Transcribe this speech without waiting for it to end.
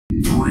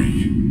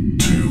3,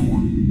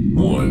 2,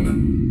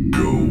 1,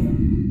 go.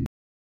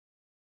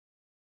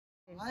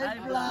 Hi,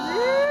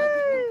 vlog!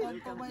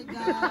 Oh my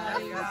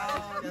God!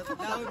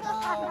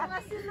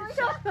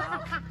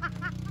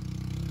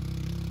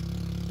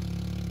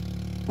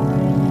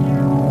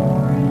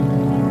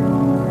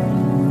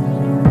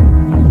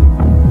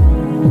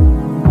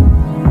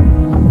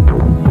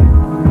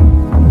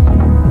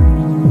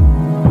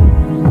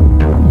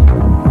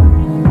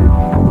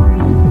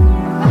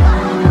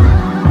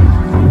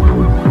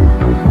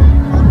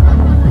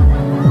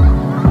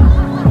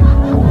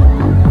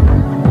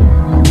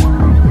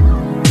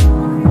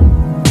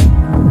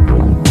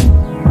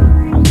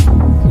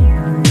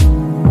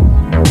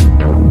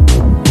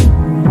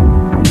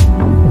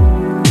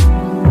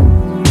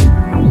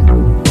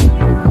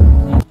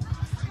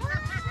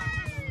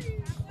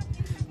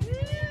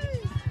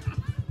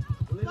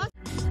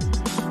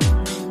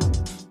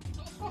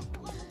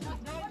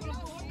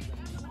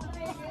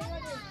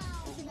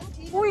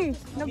 Uy,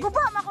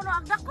 naguba ma kuno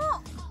agda ko.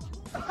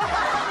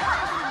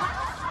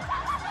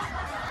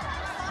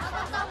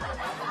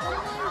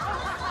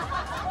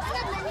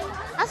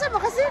 Asa ba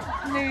kasi?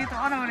 Dito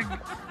ano nag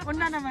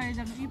una naman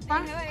yung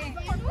ipa.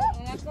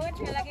 Mga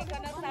coach, lagi ko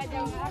na sa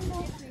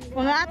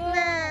Mga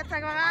atlet,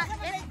 ang mga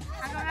atlet.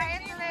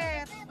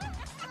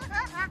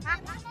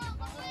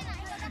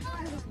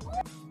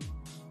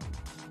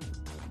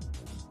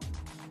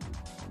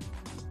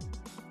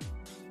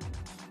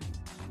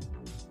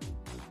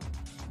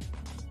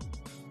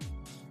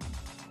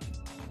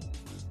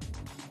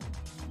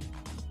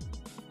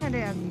 Ada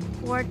yang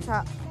word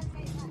sa.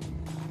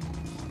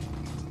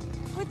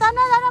 Uy,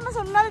 tana mas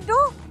Ronaldo.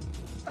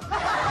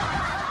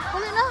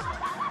 Dali na.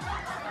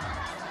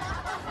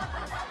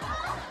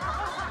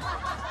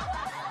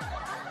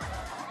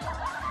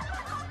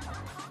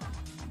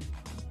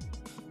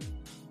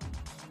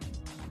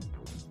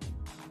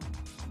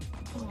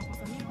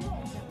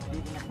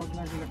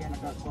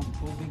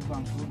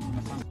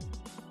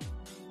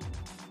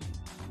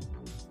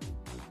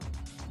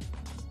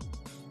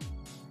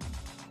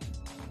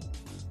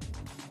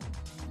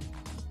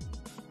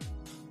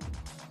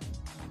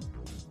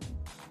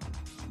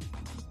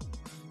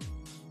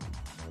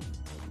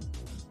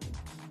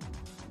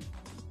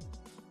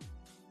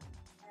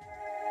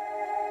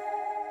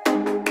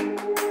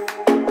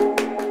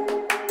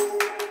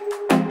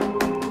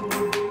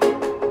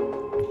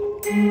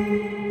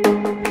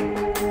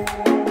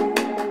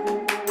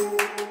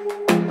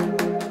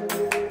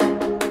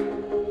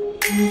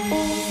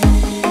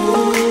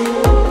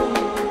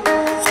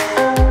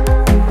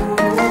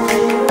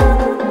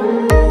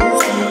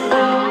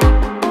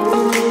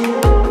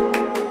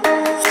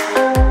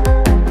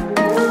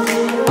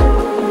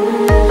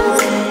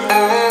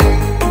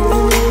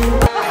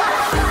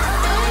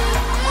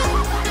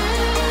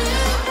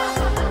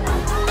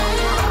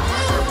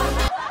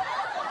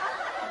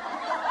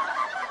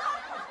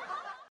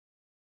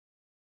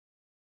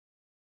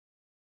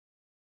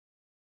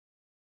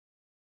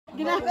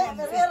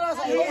 Pero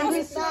sa iyo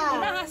isa.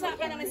 Nahasa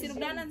ka na may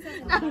sinugdanan sa.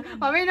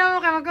 Paminaw mo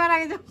kay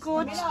magkarang itong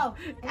coach.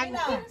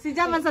 Si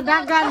Jaman sa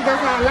dagan, da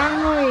sa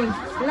langoy.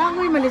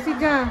 Langoy man ni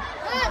siga.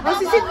 O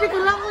si Sidney ko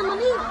langoy man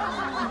ni.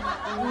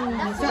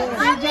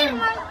 Si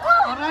Jaman.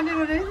 Arani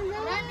mo rin.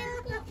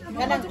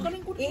 Kanang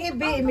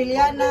Iibi,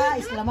 Emiliana,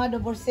 Islamado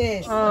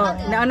Borses. Oh,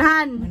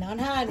 naunhan.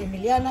 Mananhan,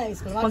 Emiliana,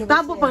 Islamado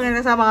Magtabo pa nga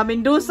sa mga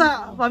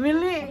Mendoza,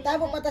 family.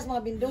 Tabo patas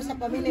mga Bindosa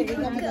pamilya, di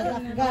kami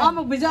tatafgan. Ah,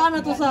 magbijaan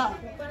na to sa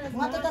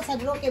Mga tuta sa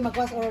Droke,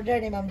 magwas order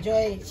ni Ma'am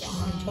Joy.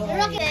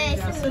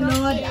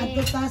 Sunod, at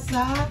tuta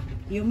sa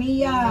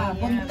Yumiya,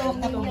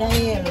 Puntok,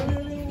 Tapugdahil.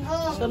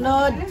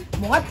 Sunod,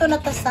 mga to na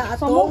ta sa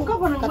atong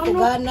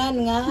katuganan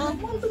nga,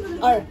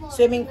 or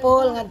swimming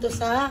pool nga to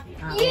sa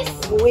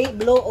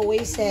Blue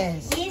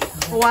Oasis.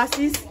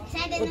 Oasis.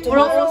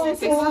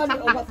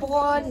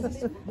 Umapon,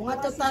 mga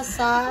to ta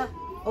sa,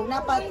 og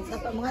napat,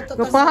 mga to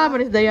ta sa, Kapaha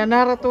man is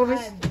Dayanara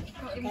Tourist.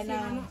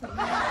 kanang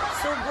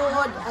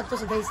sugod ato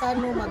sa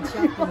Gaisano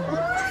mag-shopping.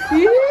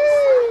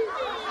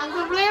 Ang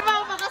problema,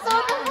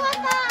 makasono mo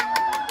ata.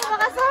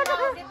 Makasono.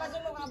 Hindi pa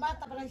sulong nga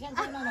bata, parang siya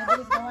na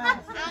mabilis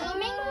gawas.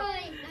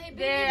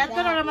 Ato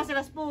na naman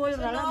sila spool.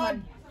 Sunod,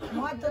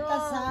 mga tuta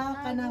sa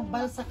kanang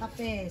balsa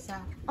kape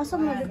sa Asa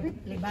mo lipit?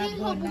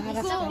 Libagon,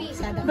 naharas ka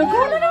sa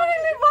Naguna naman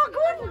yung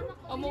libagon.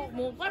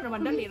 Mukha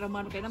naman dali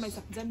raman kay na may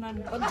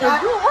sakjanan.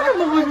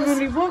 Ano mo yung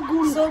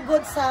libagon?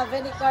 Sugod sa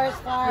Venicars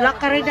Farm. La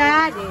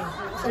Caridad.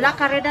 La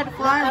Caridad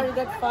Farm.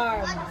 Caridad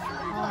Farm.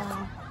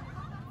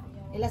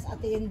 Ilas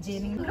ate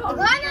engine.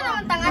 Gana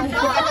naman tangan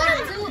ko.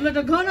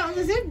 Nadagana ang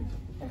sasid.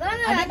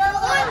 Gana na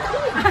doon.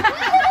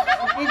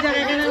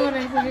 Ijari ka naman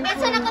rin.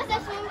 Kasi naka sa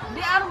swim.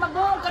 Di aro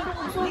magbuong kadung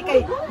Hindi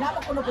kay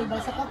napakuno ko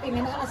balsa kape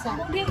nga naa sa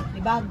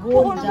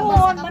Libagon,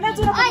 Jabas.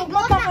 Ay,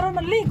 gota. karon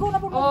maligo na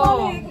pud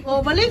Oh,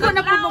 baligo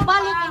na po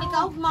mabalik. Ini ka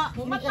ugma.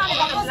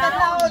 Tapos sa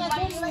taon.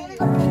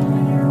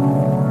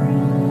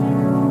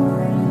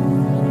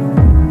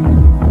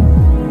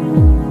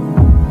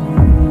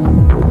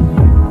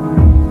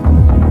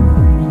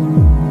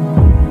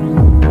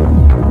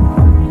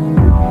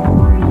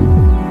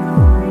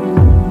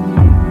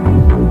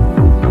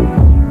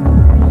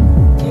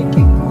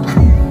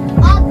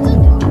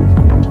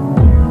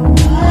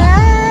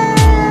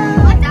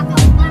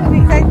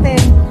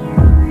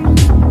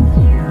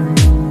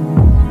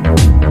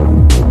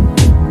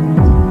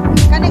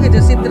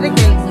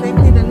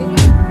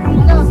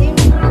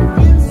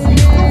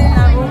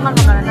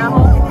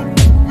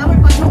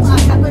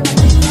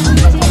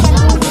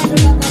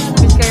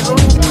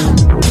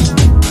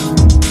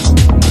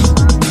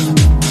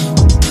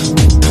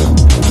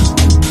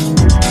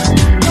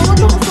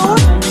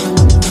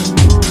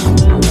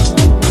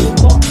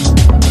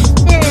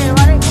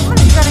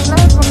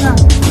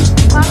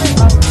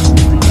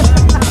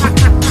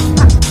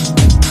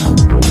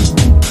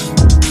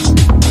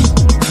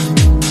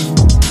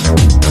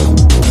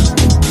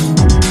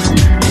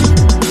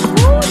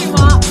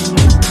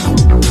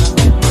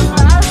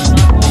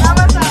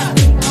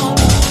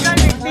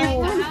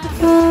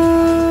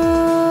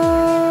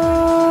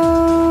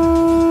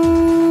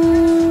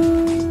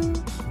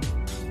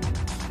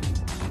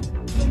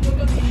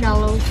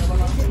 shallow.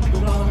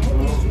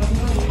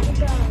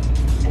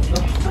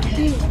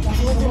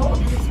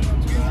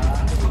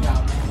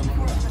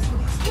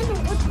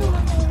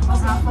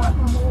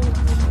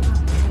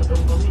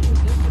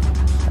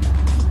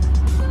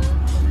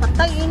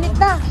 Patay, init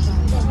na.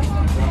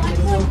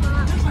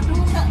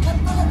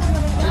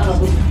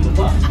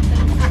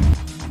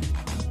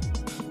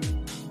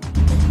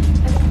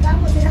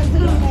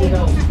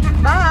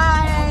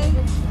 Bye!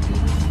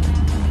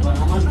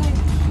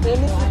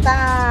 Init kita.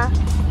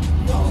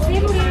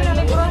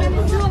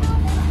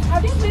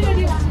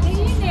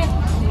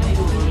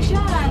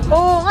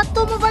 Oh,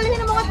 ato mo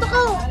balihin mo ato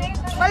ko.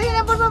 Balihin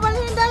na po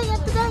balihin dai,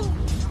 ato dai.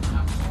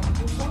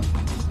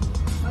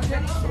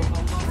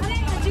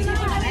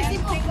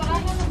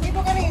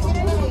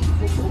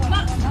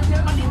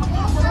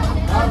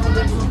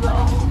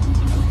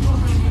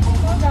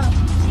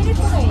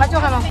 Maju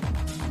ka mo.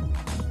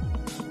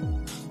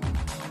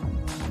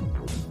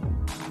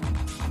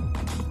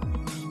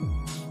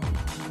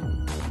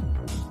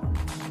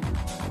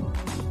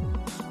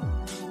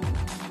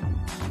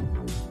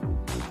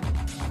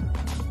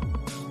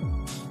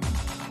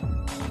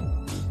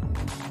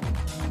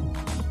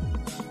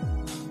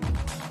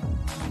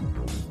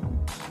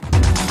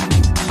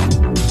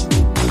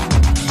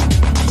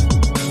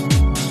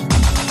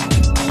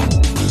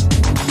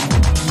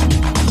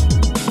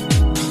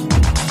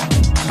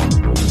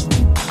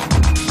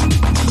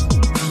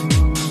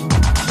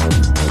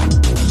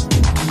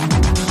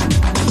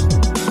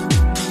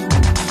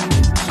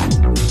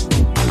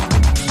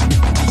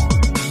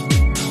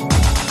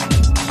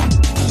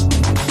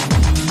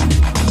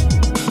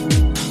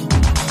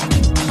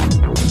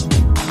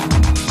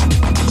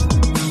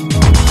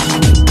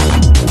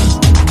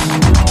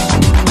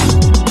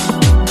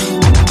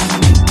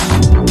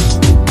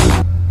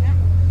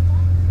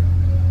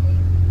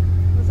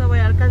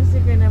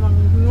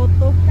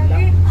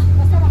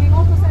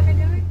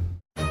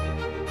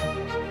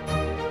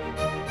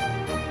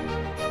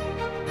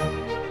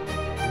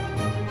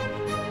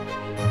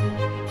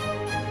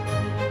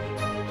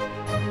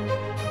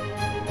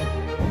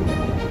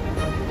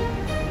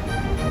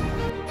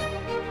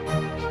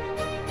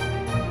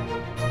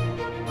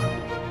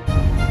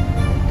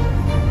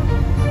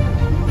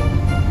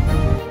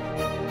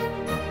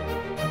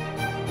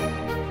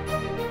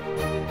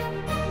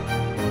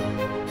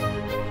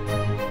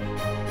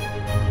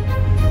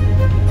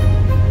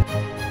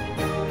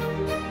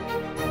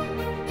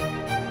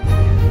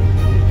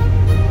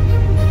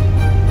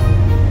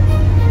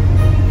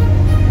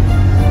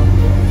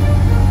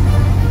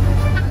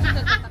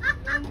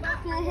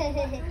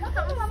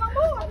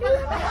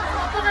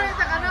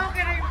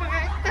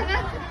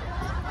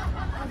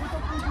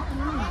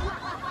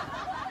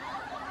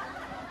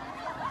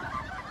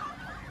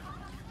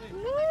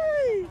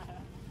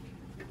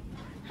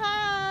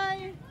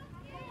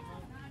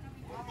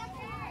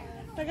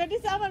 Tagadi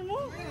sa aman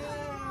mo.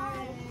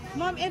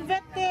 Ma'am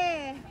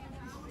Edvete.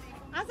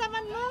 Asa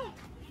man mo?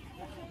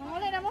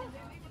 Mangulay na mo?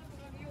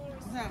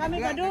 Kami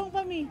kadung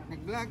pa mi.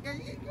 Nag-vlog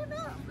kayo.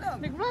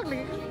 Nag-vlog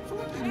lagi.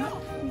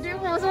 Hindi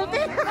mo masuti.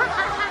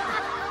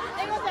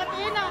 Ay mo sa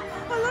tina.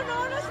 Hala na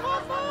oras mo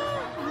pa.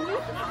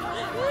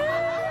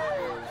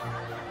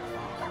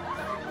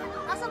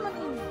 Asa man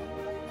mo?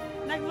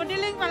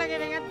 Nagmodeling pala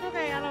ginangat ko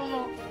kay alam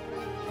mo.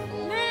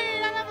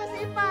 Ni, lang ako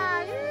si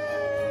Ipa.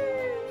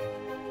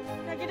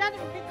 Nagidan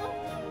mo Biko.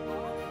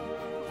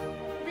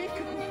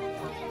 Biko.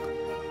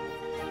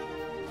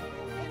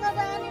 Ikaw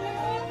daan mo.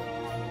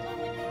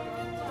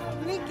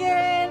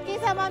 Miguel,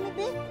 kisa mami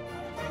Bi?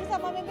 Kisa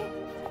mami Bi?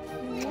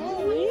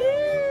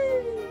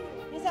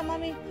 Kisa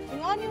mami.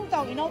 Yung ano yung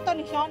tao, inautan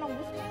ni siya ng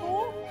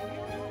gusto.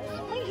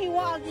 May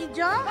hiwa agi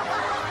dyan.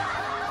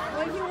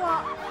 May hiwa.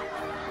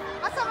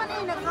 Asa man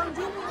eh,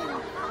 nag-gang-gym eh.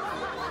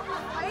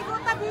 Ay, ikaw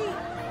tabi.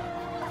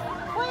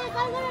 Hoy,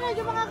 kaya na na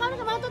yung mga kami,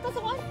 kamato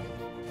tasok ay.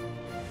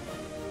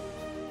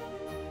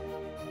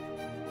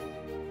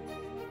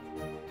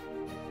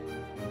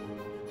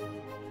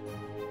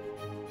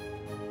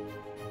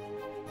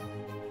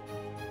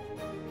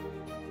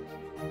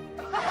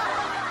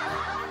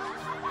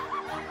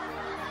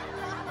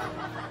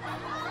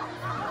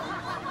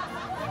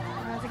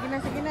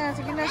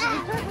 Sige na.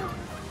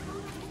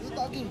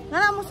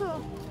 Nana muso.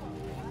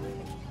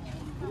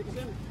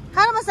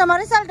 Hana mas sama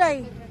Rizal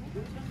day.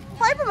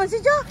 Hoy pa man si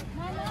Jo.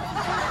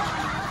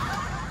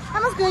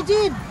 Hamas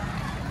gajid.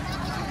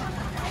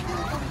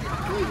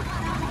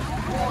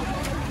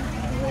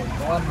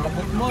 Kawan,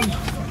 labot mon.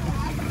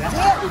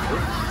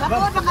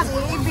 Kapot na kasi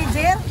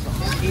ibigir.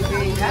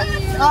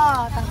 Ibigir.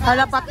 Oh,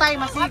 Hala patay,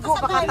 masigo,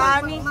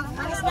 pakatani.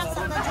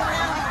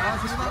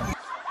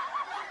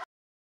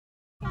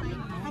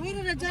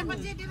 Hawiro na dyan.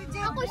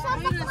 Ako siya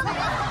pa.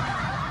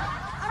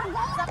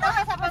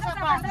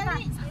 Sapa.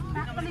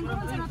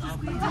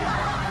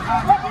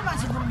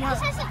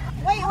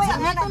 Wait,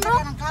 ano no?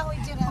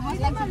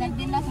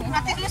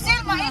 Ate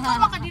Lucille, maiko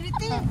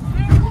makadiriti.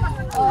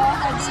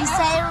 Si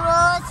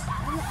Cyrus.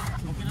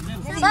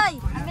 Say.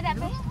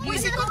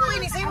 Buisit ko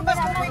ini, sa'yo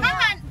basta ko ini.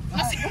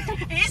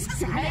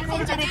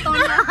 Charito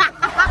na.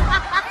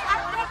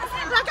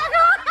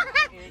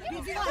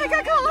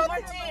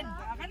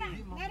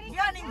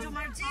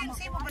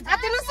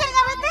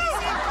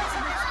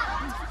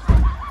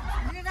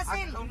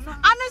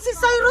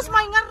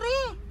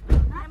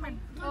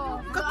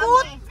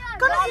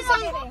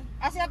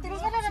 Asi ati rin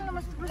na lang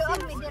mas exclusive.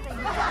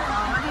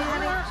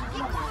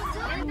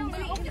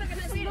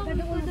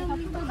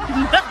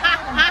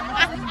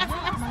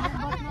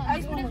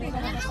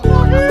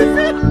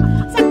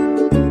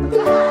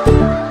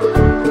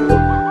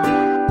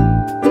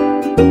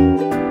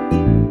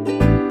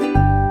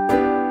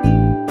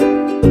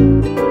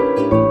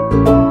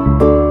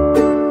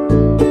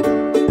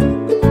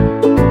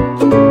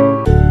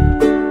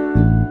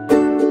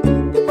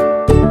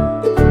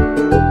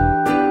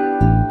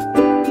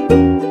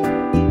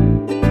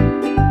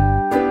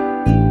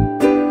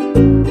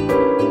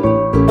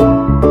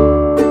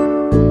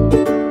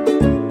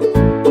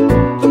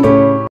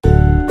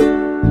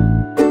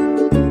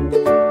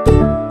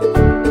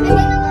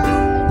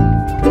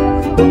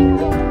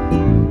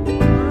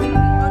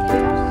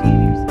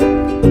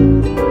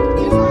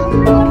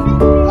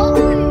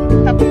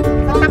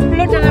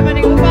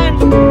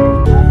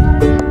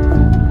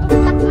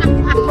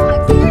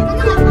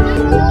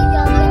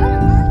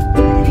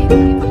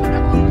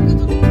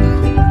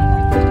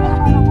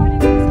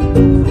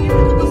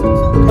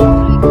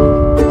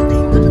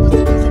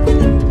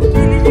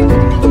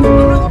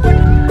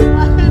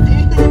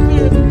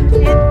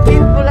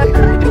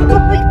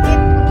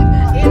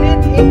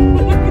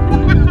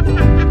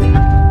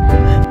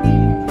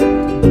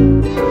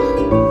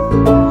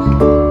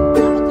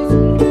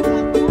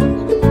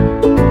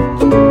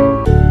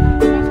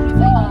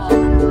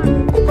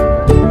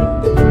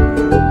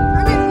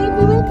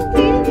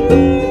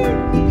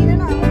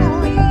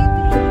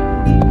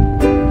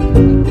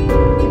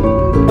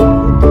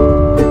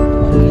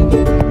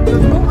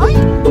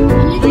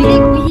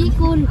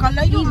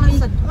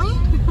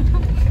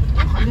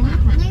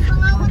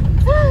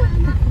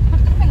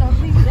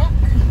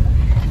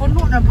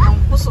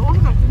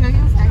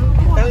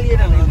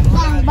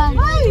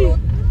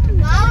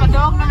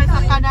 Padong na may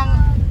saka ng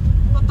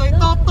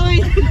totoy-totoy.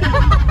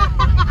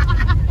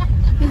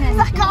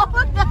 Sa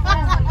kaon na.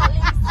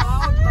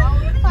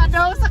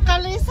 Padong sa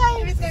Kalisay.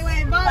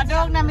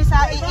 Padong na may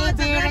sa EEB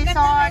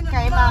Resort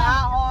kay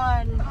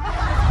Maon.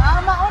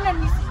 Maonan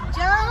ni si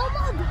Jam.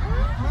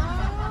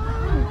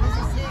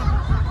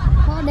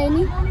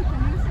 Dani.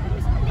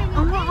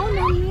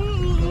 Maonan ni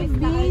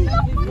EEB.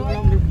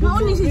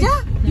 Maon ni si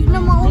Jam. Di na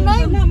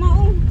maunay.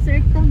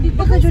 Di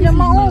pa ka dyan na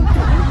maon.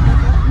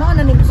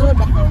 Maonan ni Busod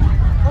ako.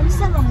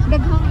 Unsa man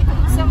daghang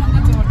sa mga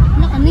jod.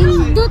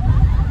 Nakamindot.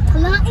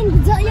 Kalain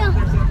bidya ya.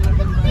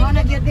 Mo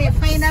na gyud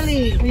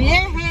finally.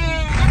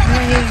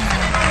 Yehey.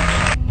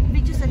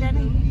 Video sa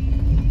dani.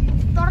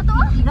 Torto.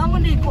 Namo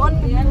di kuan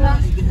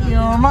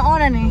yo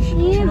maona ni.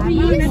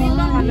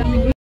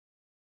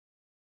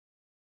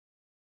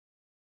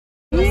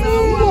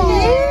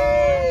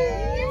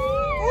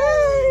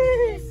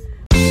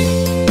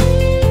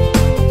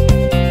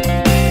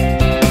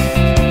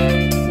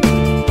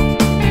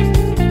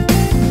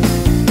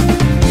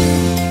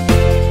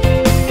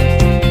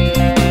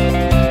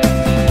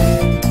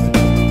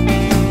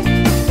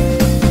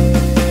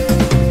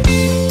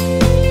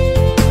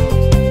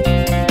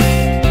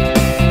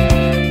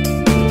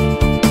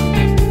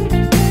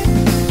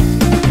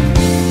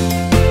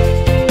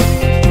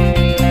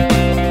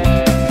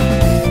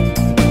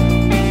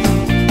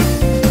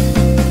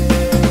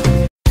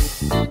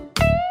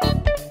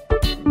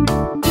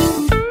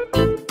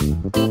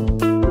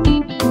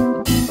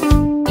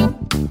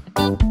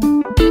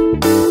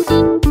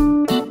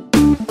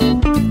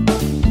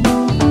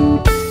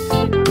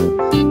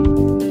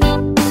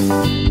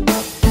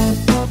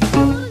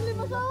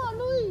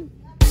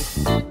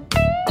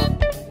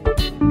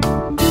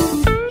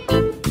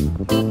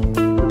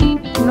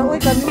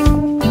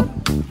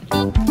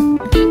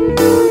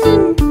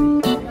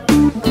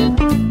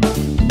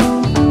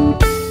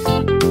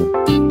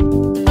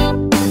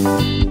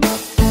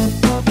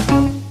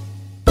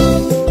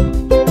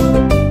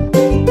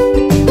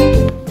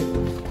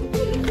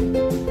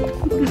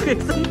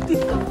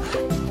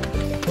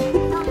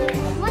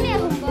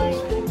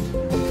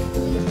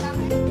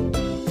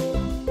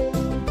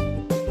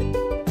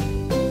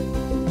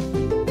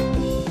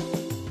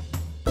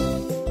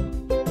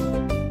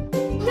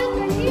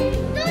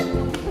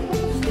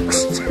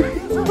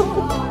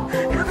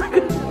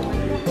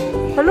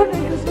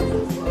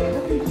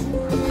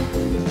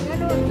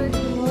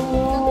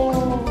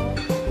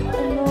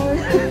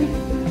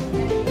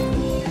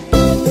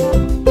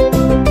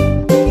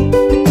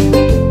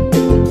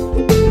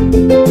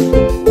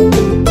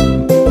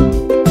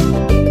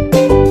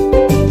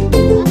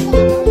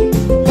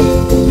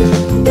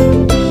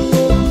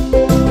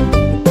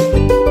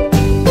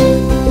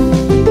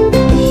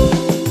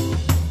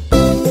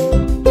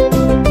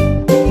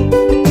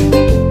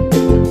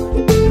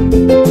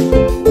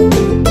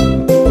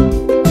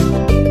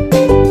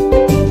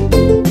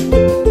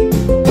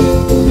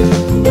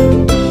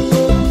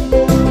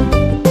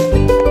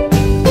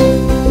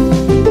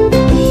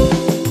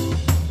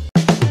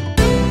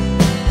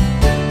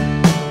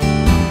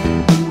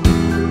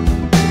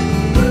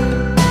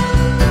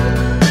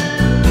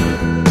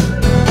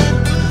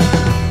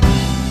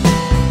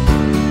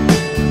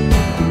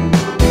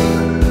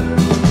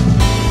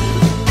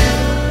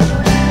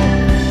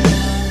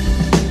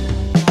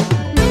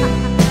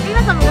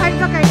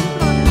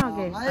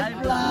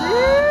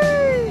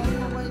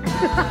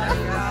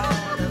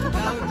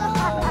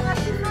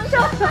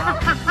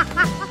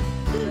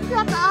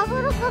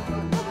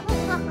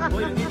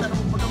 Uy, kita na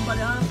mong pagambal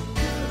ha.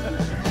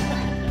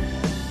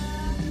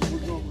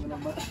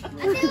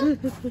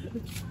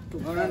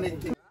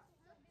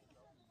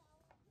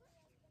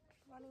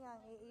 Ano nga,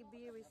 AEB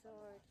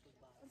Resort.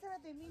 Ano na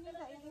ito yung meaning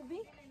sa AEB?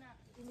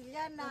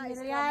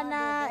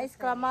 Emiliana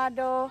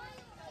Esclamado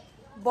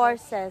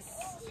Borses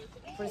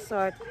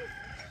Resort.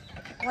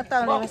 Mga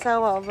taon na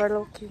nasawa,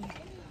 overlooking.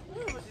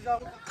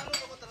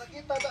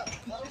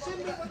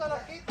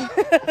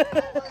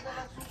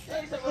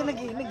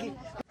 Lagi.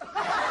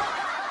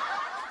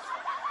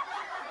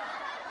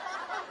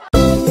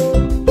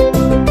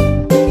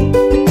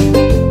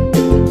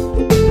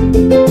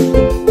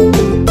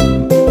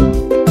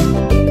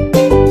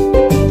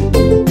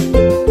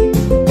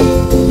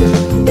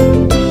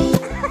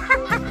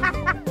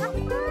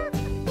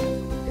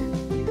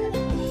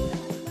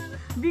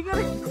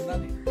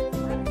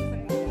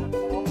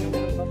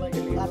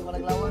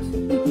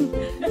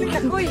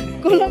 Uy,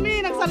 kulami,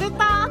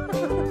 nagsalita.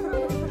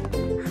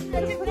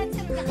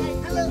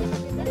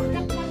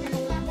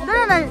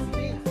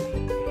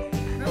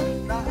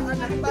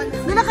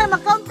 Doon na ka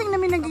mag-counting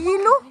namin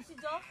nag-ihilo.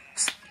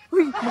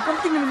 Uy,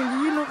 mag-counting namin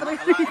nag-ihilo.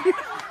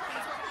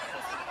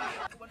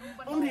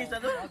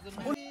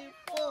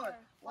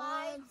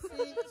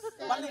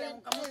 Balik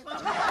ang kamot pa.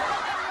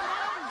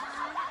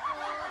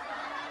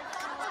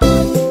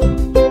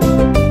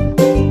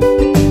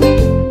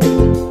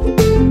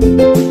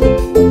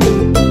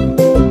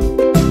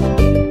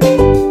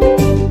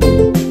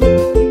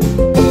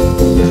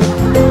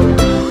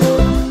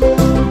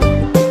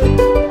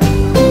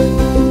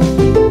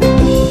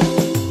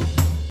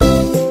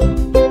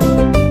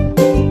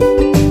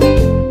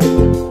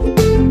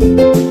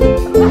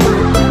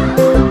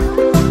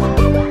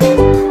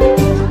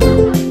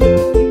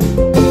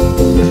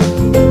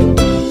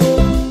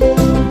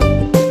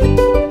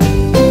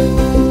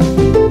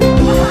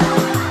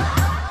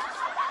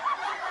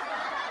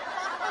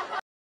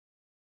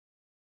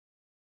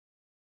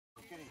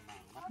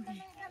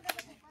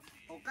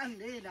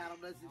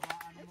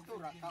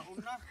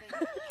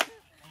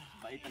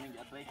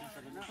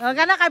 O,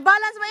 gana kay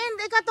balance mo in,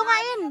 ikaw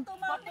tungain.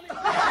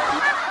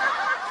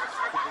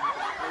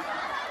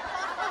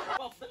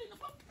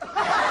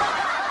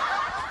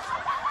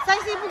 Say,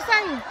 sibog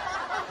say.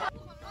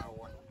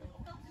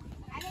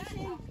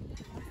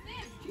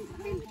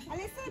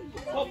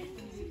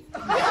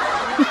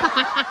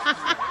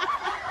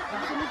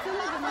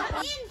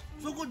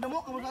 Sugod na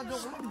mo, kamasado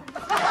ko.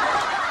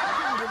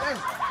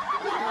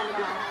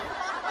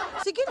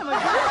 Sige naman,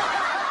 sige.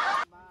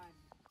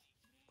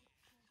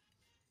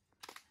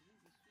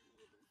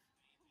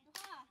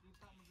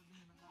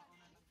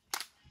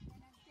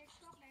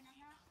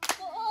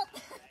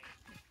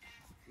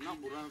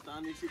 Nakurang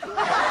tani si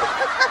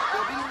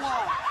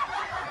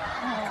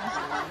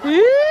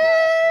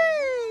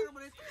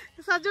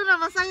Sadyo na,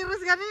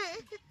 masayros gani.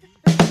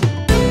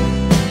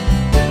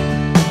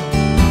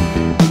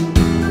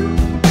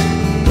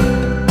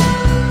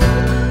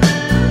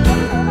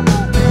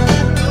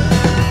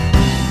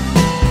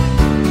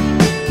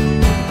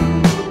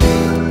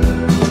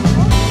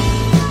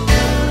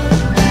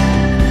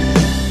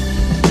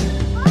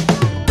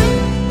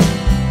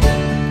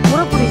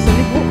 Mura po rin sa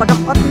libo,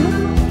 kadapat mo.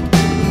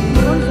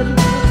 Mura rin sa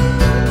libo.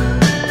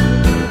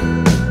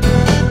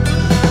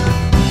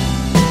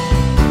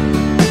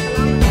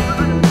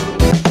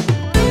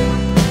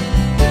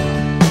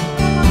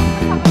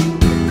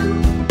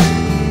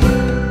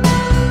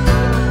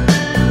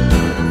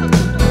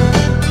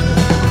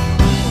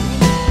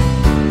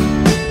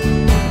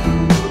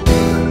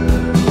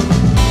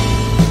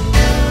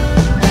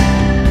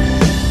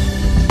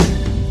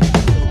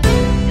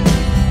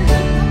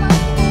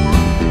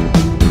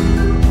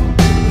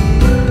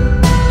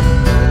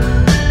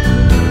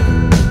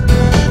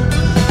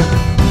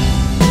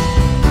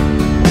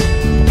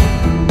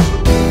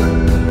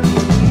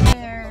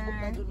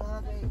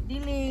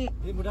 Dili.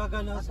 Di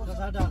mudagan na sa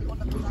kasada.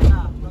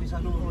 Bisa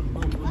noon.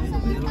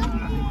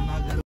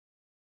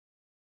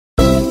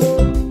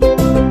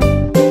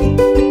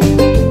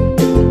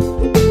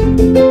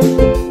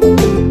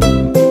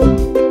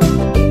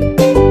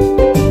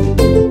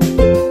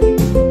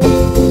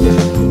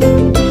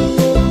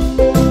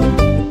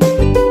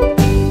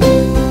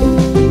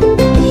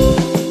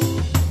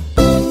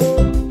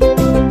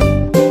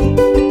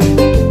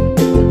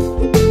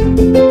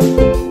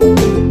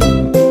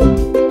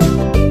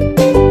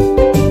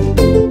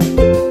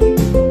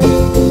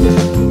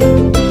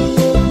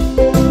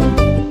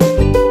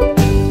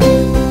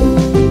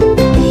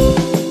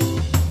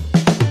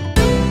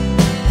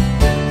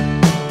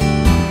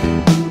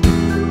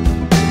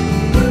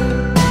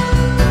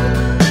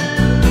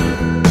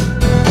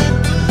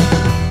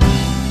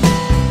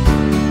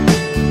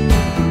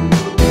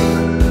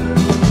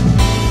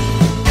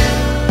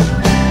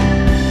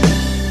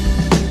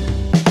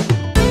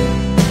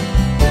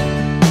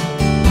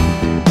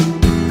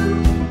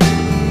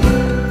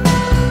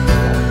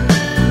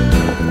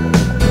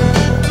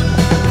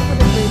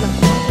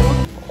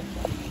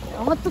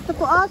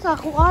 Sa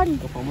kuan.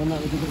 Pamana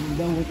ito ng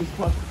dang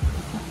spot.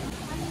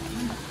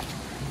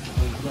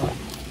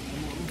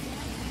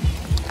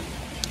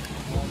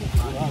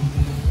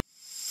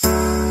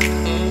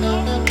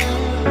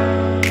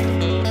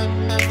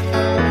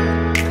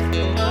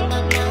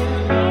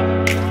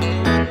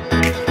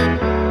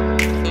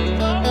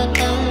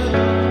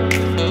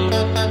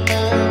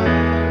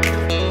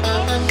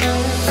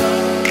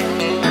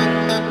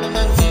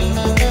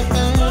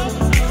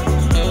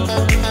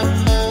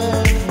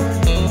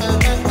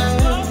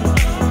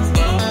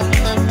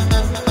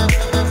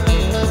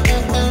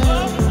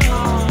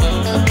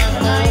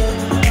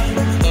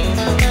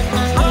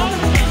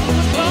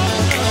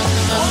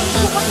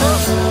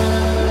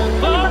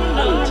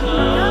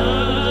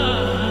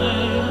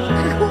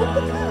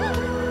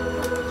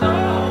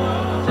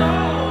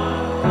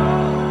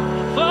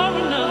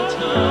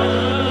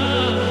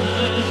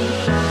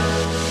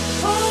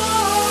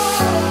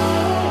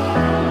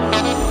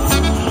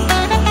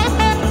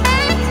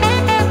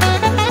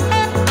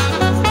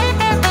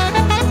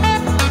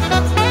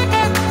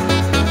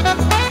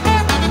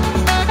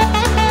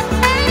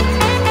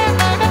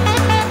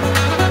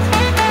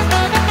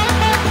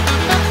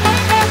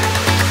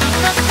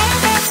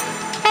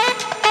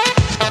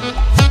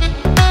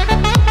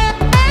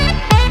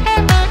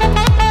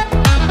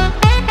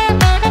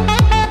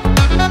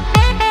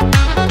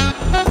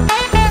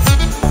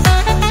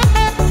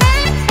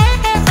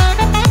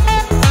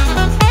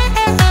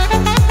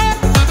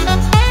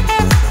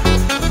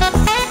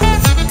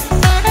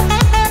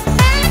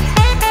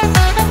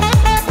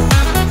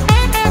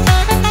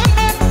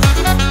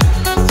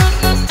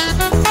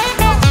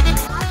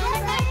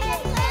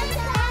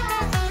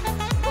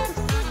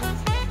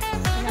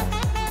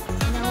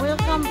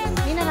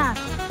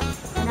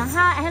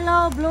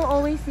 Hello, Blue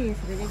Oasis.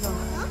 Ready go.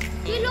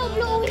 Hello,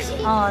 Blue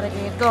Oasis. Oh,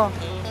 ready go.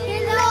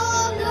 Hello,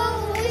 Blue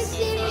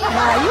Oasis.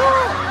 Layo.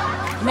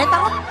 Meta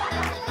ko.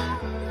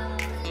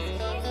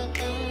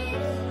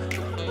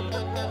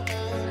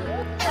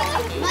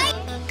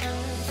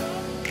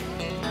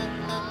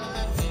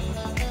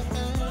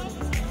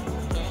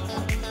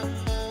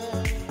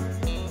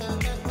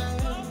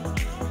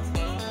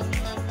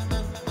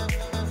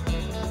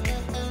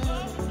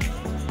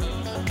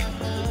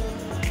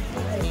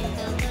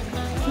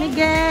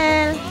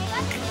 Miguel.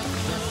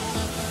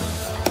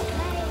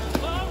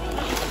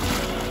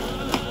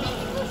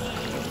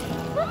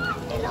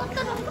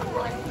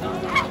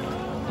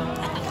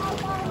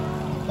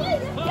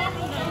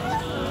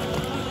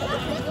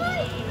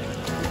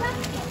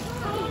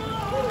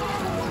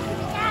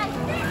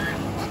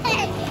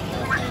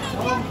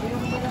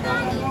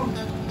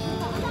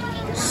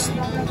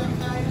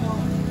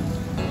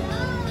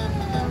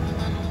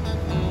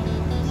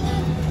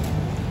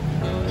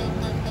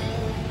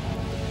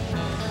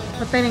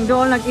 Patay ng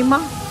doon nag-ima.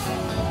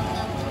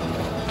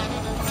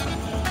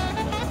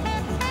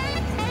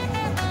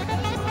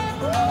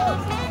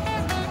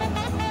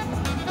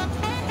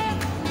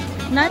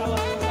 Nat?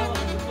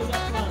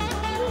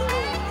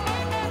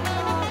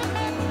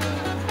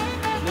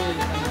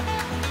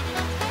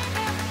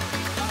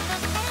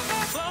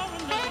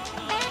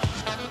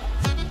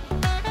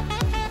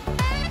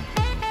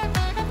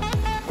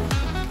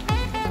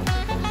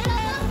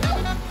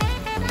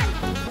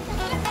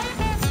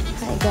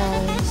 Hi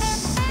guys,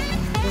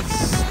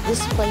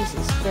 this place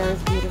is very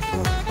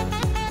beautiful.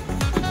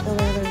 The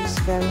weather is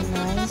very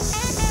nice.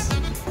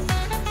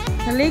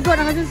 Naligo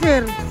na kasi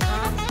sir.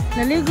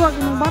 Naligo ang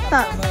imong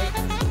bata.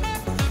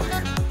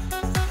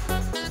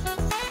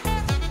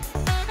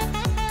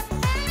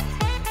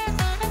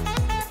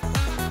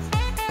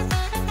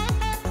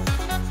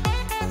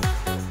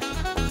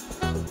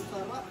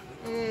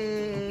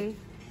 Hey,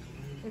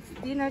 it's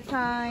dinner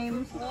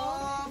time.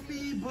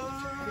 Happy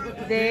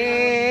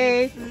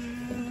birthday. Day.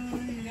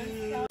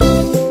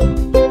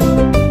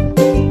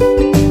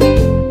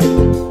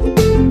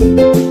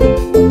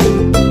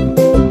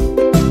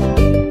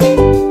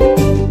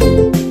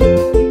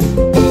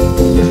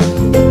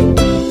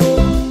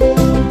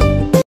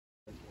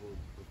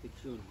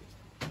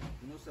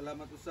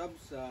 Salamat usab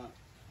sa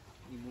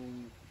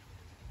imong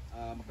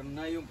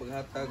makanayong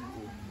paghatag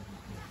o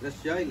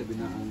grasya, labi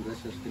na ang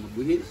grasya sa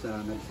kinabuhi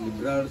sa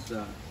nagselebrar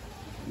sa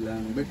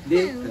ilang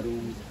birthday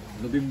karong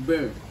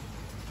November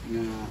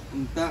nga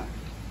unta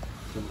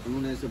sa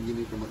kanunay sa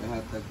begini ko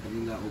makahatag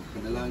kanila og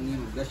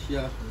panalangin og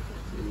grasya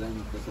sa ilang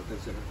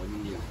kasatag sa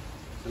pamilya.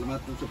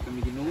 Salamat usab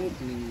kami Ginoo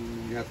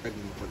kining gihatag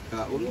ng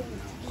pagkaon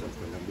sa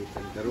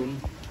paglambitan karon.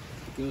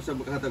 Kung sa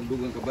makahatag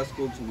dugang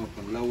kabaskog sa mga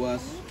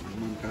panlawas,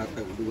 mga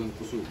kahatag dugang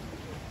kusog.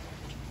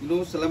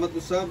 Ginoo, salamat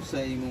usab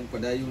sa imong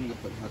padayon nga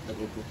paghatag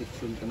og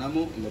proteksyon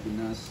kanamo ilabi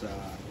na sa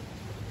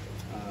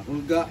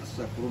hulga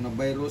sa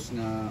coronavirus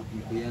nga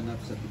mipuyanap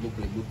sa tibuok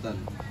kalibutan.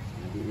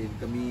 Diin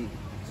kami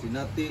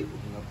sinati ug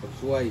mga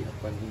pagsuway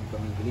apan imong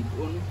kami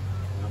gilig-on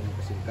ang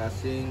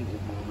kasing-kasing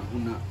ug mga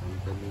mahuna ang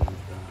kami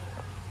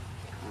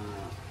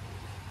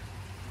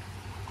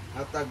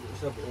hatag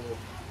usab o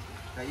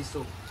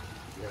kaisog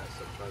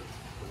sa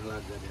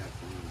pangalaga niya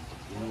kung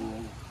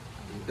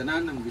yung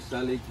tanan ang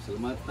bisalig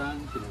kasalamatan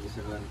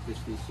pinag-isalan ni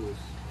Kristo Jesus.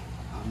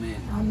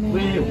 Amen.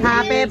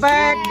 Happy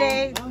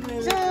birthday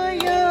to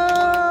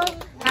you.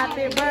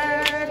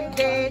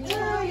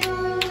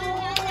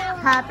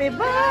 Happy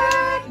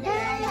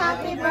birthday,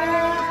 happy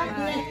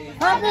birthday,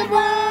 happy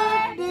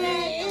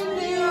birthday in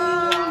you.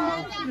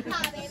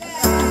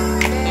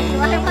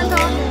 Wala pa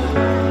doon.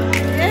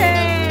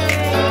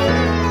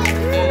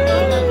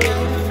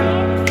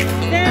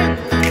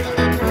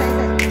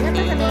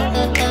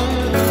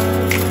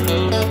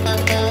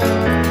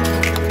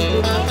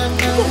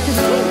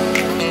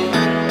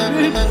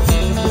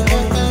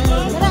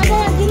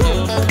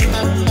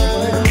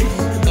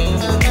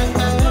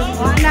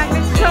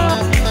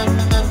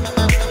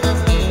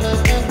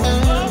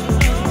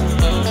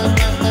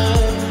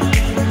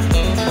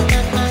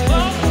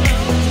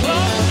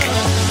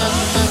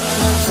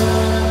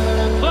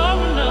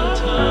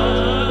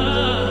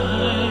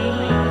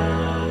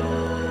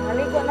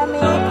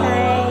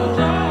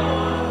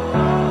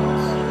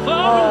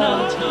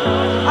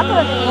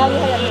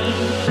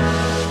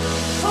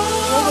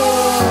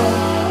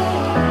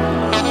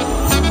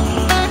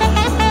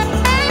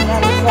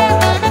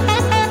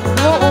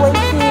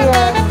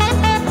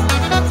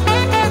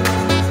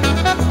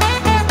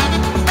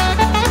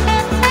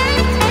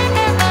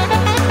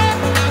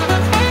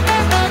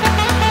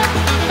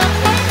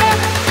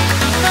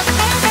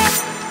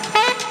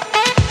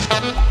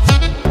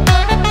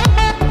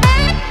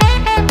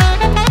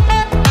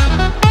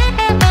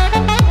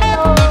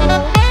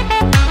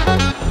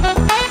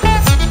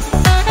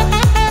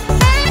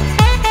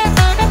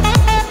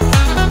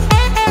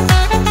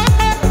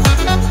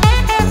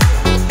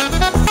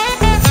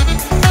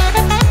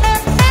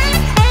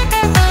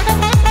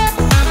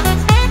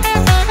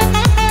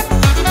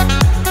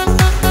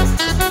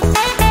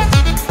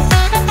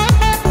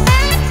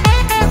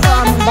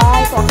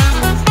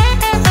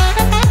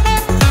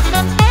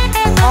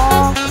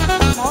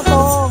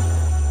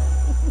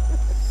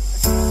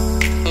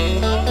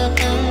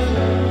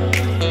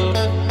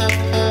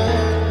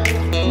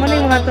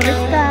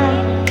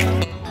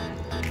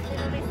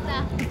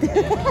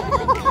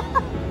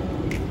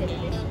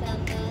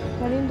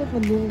 Malindot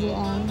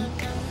magduluan.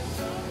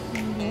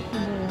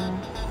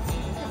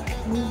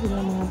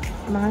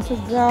 Mga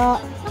suga.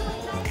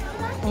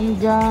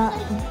 Anja.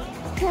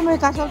 Kasi may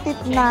kasultit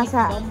na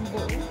sa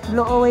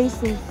Blue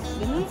Oasis.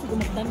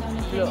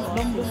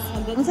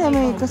 Kasi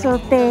may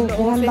kasulti.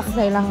 Ganyan ba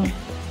sa ilang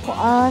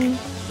kuan.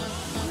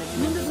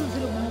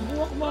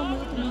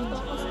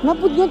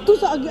 Napod nga to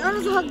sa agian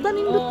sa hagdan.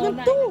 Indot nga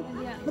to.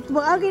 Ba't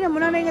ba agi na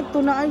muna na nga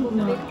to na ay.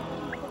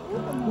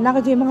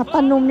 Nakadyo yung mga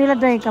tanom nila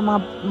dahil ka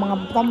mga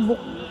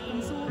tambok.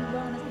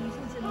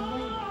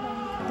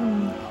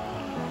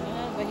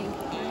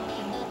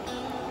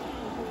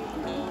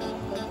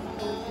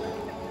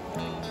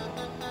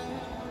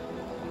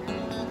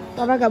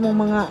 Talaga mong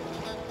mga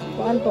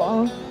kuan to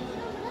ang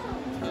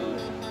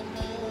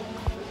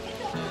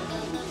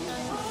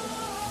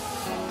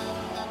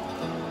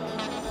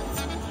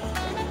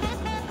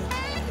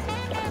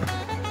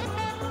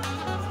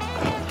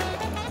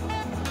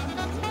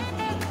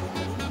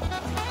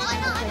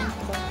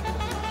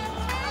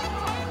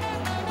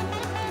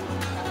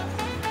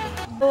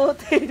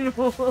Butin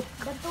mo.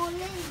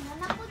 Batulin,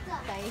 nanakot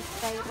ka.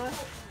 Kay Ross.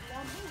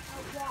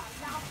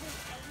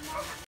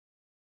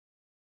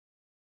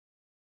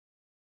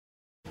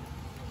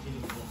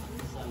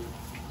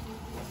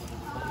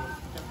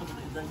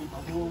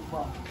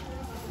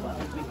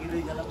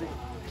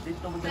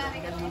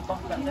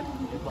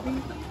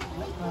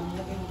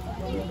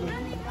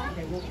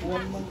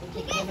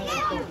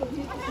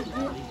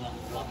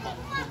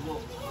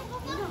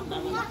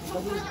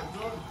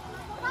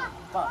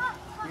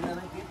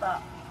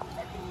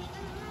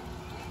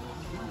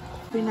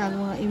 Pinag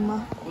mga ima.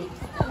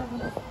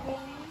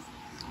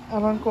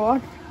 Aran ko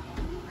an.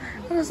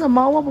 Ano sa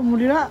mawa pa mo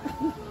dila?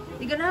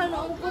 Di ganahan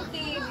ang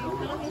puti.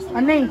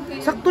 Anay,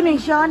 sakto na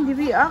siya, di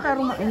ba? Kaya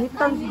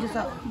mainitan siya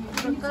sa...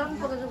 Nagkaroon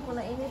pa kasi ko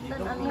na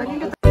initan.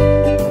 Kanina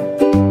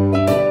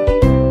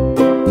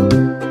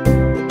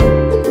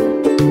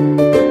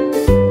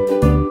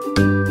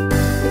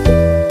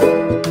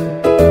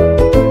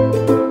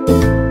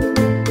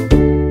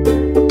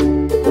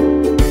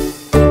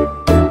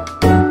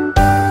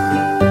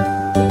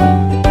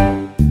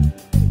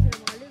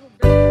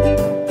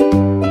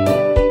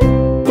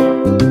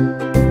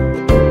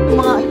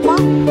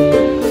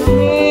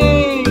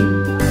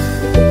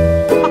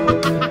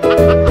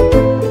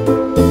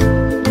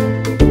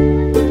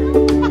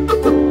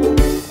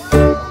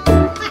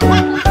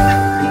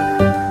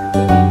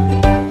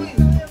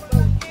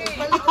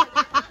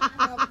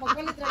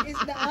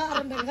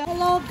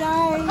hello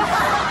guys!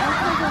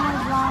 Welcome to my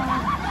vlog.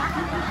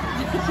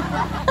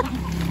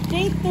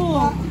 Day 2.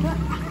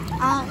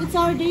 It's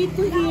our day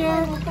 2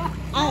 here.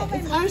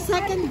 It's our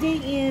second day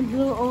in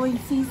Blue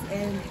Oasis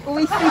and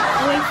Oasis.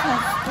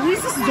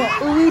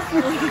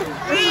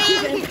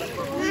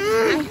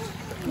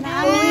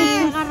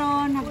 Naawi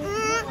karon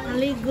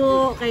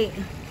naligo kay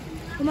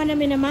kuma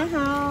namin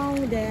namahaw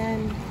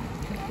then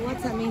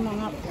what's that mean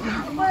mga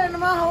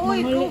namahaw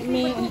oy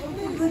me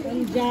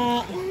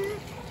anja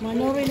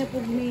manori na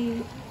pud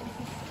mi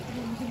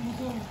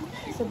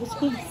sa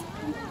busog.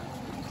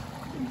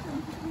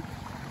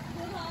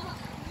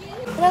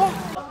 Tara.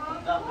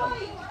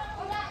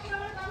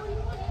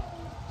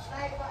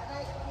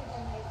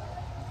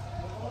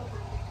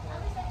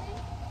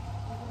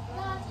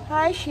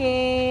 Hi,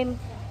 Shin.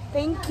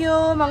 Thank you.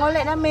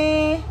 Mangulit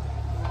nami.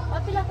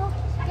 Mapila ko.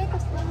 Kaya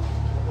gusto mo.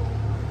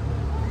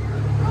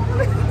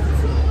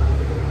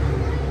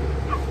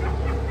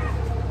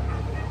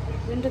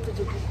 Ganda to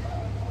dito.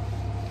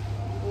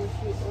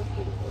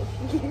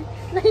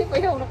 Nahi pa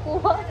yung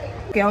nakuha.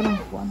 Kaya ako nang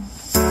buwan.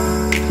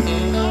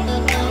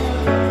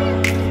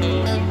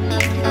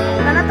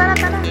 Tara, tara,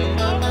 tara.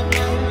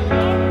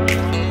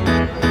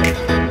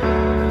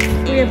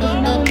 Kuya, buti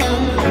na ako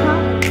ha?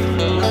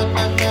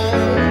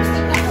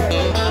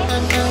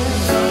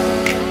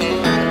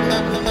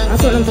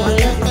 Aso lang to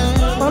ata.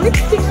 Pang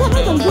lipstick ko na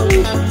itong buwi.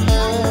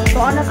 To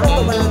anak ko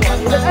to ba lang ko?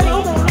 Ano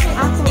yung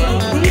ako?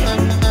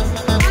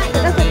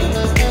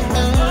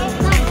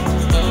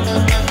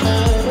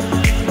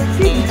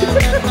 Di.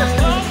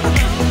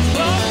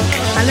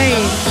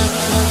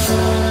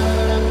 Alay.